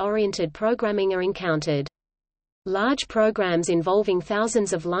object-oriented programming are encountered. Large programs involving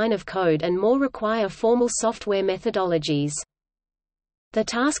thousands of lines of code and more require formal software methodologies. The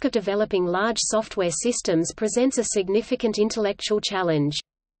task of developing large software systems presents a significant intellectual challenge.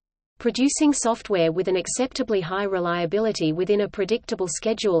 Producing software with an acceptably high reliability within a predictable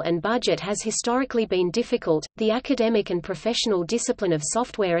schedule and budget has historically been difficult. The academic and professional discipline of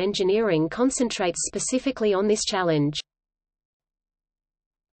software engineering concentrates specifically on this challenge.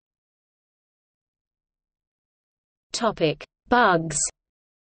 Bugs.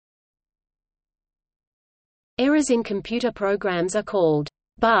 Errors in computer programs are called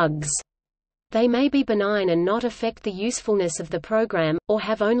bugs. They may be benign and not affect the usefulness of the program, or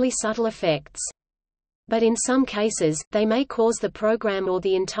have only subtle effects. But in some cases, they may cause the program or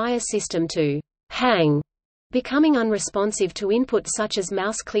the entire system to hang, becoming unresponsive to input such as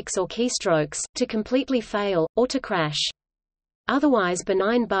mouse clicks or keystrokes, to completely fail, or to crash. Otherwise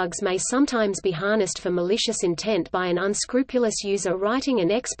benign bugs may sometimes be harnessed for malicious intent by an unscrupulous user writing an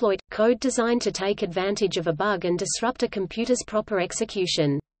exploit code designed to take advantage of a bug and disrupt a computer's proper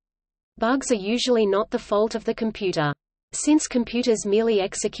execution. Bugs are usually not the fault of the computer. Since computers merely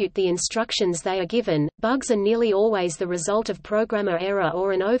execute the instructions they are given, bugs are nearly always the result of programmer error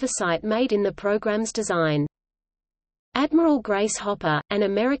or an oversight made in the program's design. Admiral Grace Hopper, an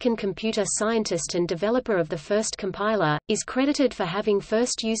American computer scientist and developer of the first compiler, is credited for having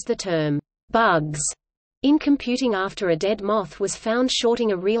first used the term bugs in computing after a dead moth was found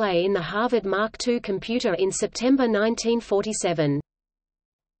shorting a relay in the Harvard Mark II computer in September 1947.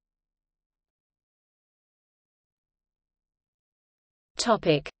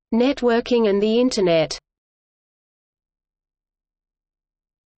 Topic: Networking and the Internet.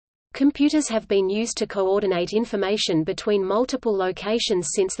 Computers have been used to coordinate information between multiple locations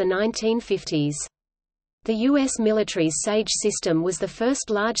since the 1950s. The U.S. military's SAGE system was the first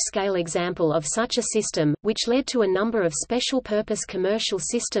large-scale example of such a system, which led to a number of special-purpose commercial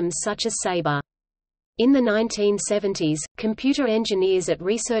systems such as Sabre. In the 1970s, computer engineers at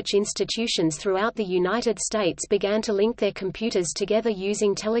research institutions throughout the United States began to link their computers together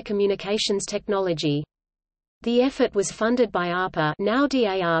using telecommunications technology. The effort was funded by ARPA, now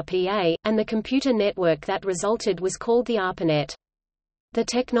DARPA, and the computer network that resulted was called the ARPANET. The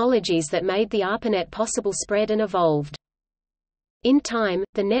technologies that made the ARPANET possible spread and evolved. In time,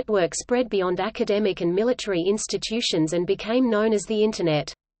 the network spread beyond academic and military institutions and became known as the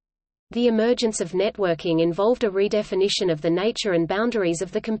Internet. The emergence of networking involved a redefinition of the nature and boundaries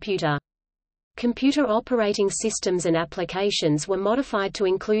of the computer. Computer operating systems and applications were modified to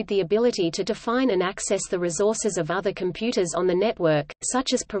include the ability to define and access the resources of other computers on the network,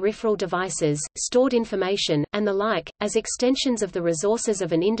 such as peripheral devices, stored information, and the like, as extensions of the resources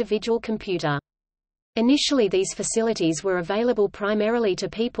of an individual computer. Initially these facilities were available primarily to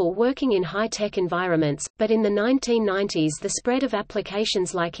people working in high-tech environments, but in the 1990s the spread of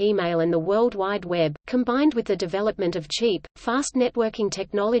applications like email and the World Wide Web, combined with the development of cheap, fast networking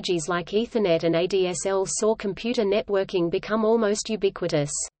technologies like Ethernet and ADSL saw computer networking become almost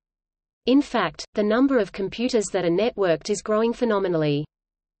ubiquitous. In fact, the number of computers that are networked is growing phenomenally.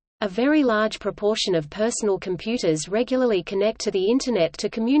 A very large proportion of personal computers regularly connect to the Internet to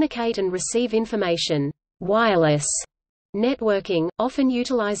communicate and receive information. Wireless networking, often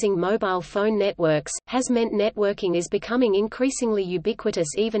utilizing mobile phone networks, has meant networking is becoming increasingly ubiquitous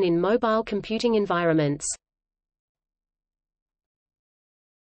even in mobile computing environments.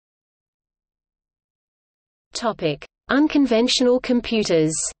 Topic: Unconventional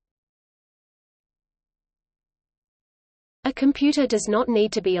computers. A computer does not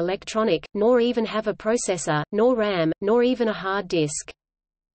need to be electronic, nor even have a processor, nor RAM, nor even a hard disk.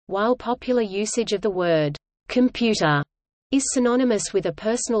 While popular usage of the word computer is synonymous with a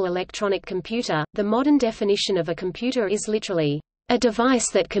personal electronic computer, the modern definition of a computer is literally a device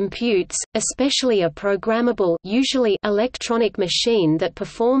that computes, especially a programmable, usually electronic machine that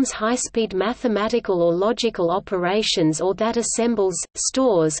performs high-speed mathematical or logical operations or that assembles,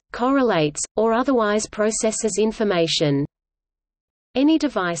 stores, correlates, or otherwise processes information. Any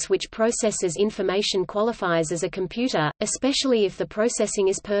device which processes information qualifies as a computer, especially if the processing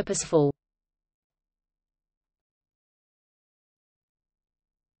is purposeful.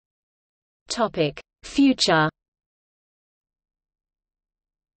 Future.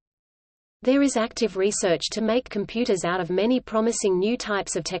 There is active research to make computers out of many promising new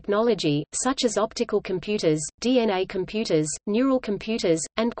types of technology, such as optical computers, DNA computers, neural computers,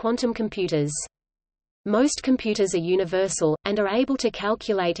 and quantum computers. Most computers are universal, and are able to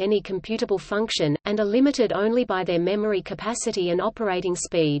calculate any computable function, and are limited only by their memory capacity and operating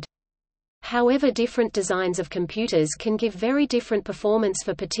speed. However, different designs of computers can give very different performance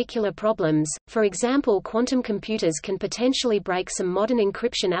for particular problems. For example, quantum computers can potentially break some modern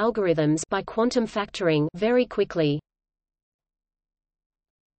encryption algorithms by quantum factoring very quickly.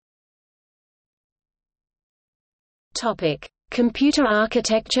 Topic: Computer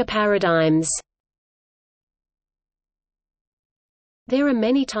architecture paradigms. There are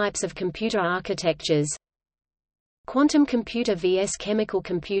many types of computer architectures. Quantum computer vs chemical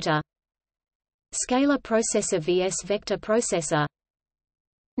computer, scalar processor vs vector processor,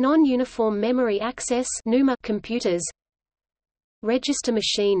 non-uniform memory access (NUMA) computers, register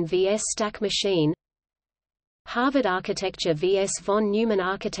machine vs stack machine, Harvard architecture vs von Neumann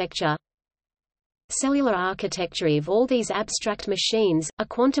architecture, cellular architecture. Of all these abstract machines, a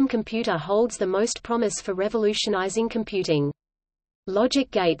quantum computer holds the most promise for revolutionizing computing. Logic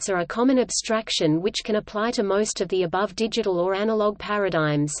gates are a common abstraction which can apply to most of the above digital or analog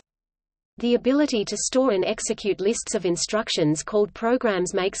paradigms. The ability to store and execute lists of instructions called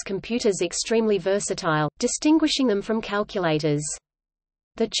programs makes computers extremely versatile, distinguishing them from calculators.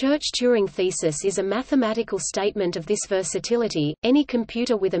 The Church-Turing thesis is a mathematical statement of this versatility. Any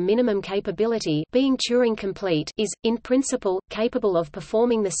computer with a minimum capability, being Turing complete, is, in principle, capable of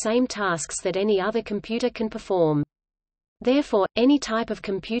performing the same tasks that any other computer can perform. Therefore, any type of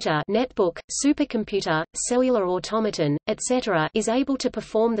computer, netbook, supercomputer, cellular automaton, etc., is able to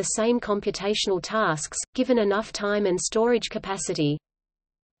perform the same computational tasks, given enough time and storage capacity.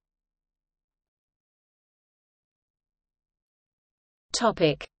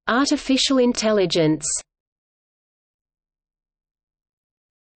 Topic: Artificial intelligence.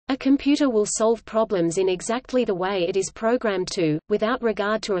 A computer will solve problems in exactly the way it is programmed to, without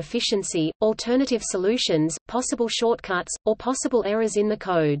regard to efficiency, alternative solutions, possible shortcuts, or possible errors in the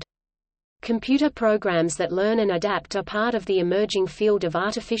code. Computer programs that learn and adapt are part of the emerging field of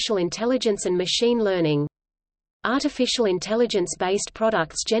artificial intelligence and machine learning. Artificial intelligence-based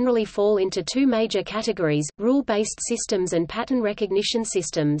products generally fall into two major categories: rule-based systems and pattern recognition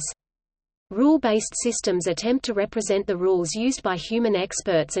systems. Rule-based systems attempt to represent the rules used by human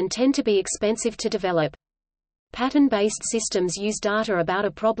experts and tend to be expensive to develop. Pattern-based systems use data about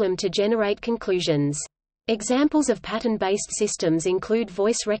a problem to generate conclusions. Examples of pattern-based systems include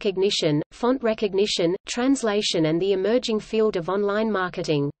voice recognition, font recognition, translation, and the emerging field of online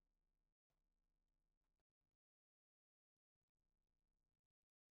marketing.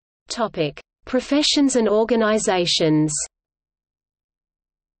 Topic: Professions and organizations.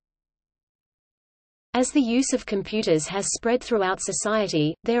 As the use of computers has spread throughout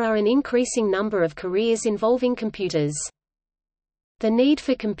society, there are an increasing number of careers involving computers. The need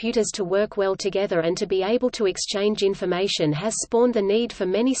for computers to work well together and to be able to exchange information has spawned the need for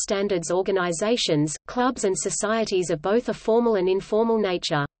many standards organizations, clubs and societies of both a formal and informal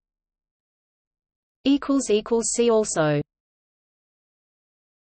nature. See also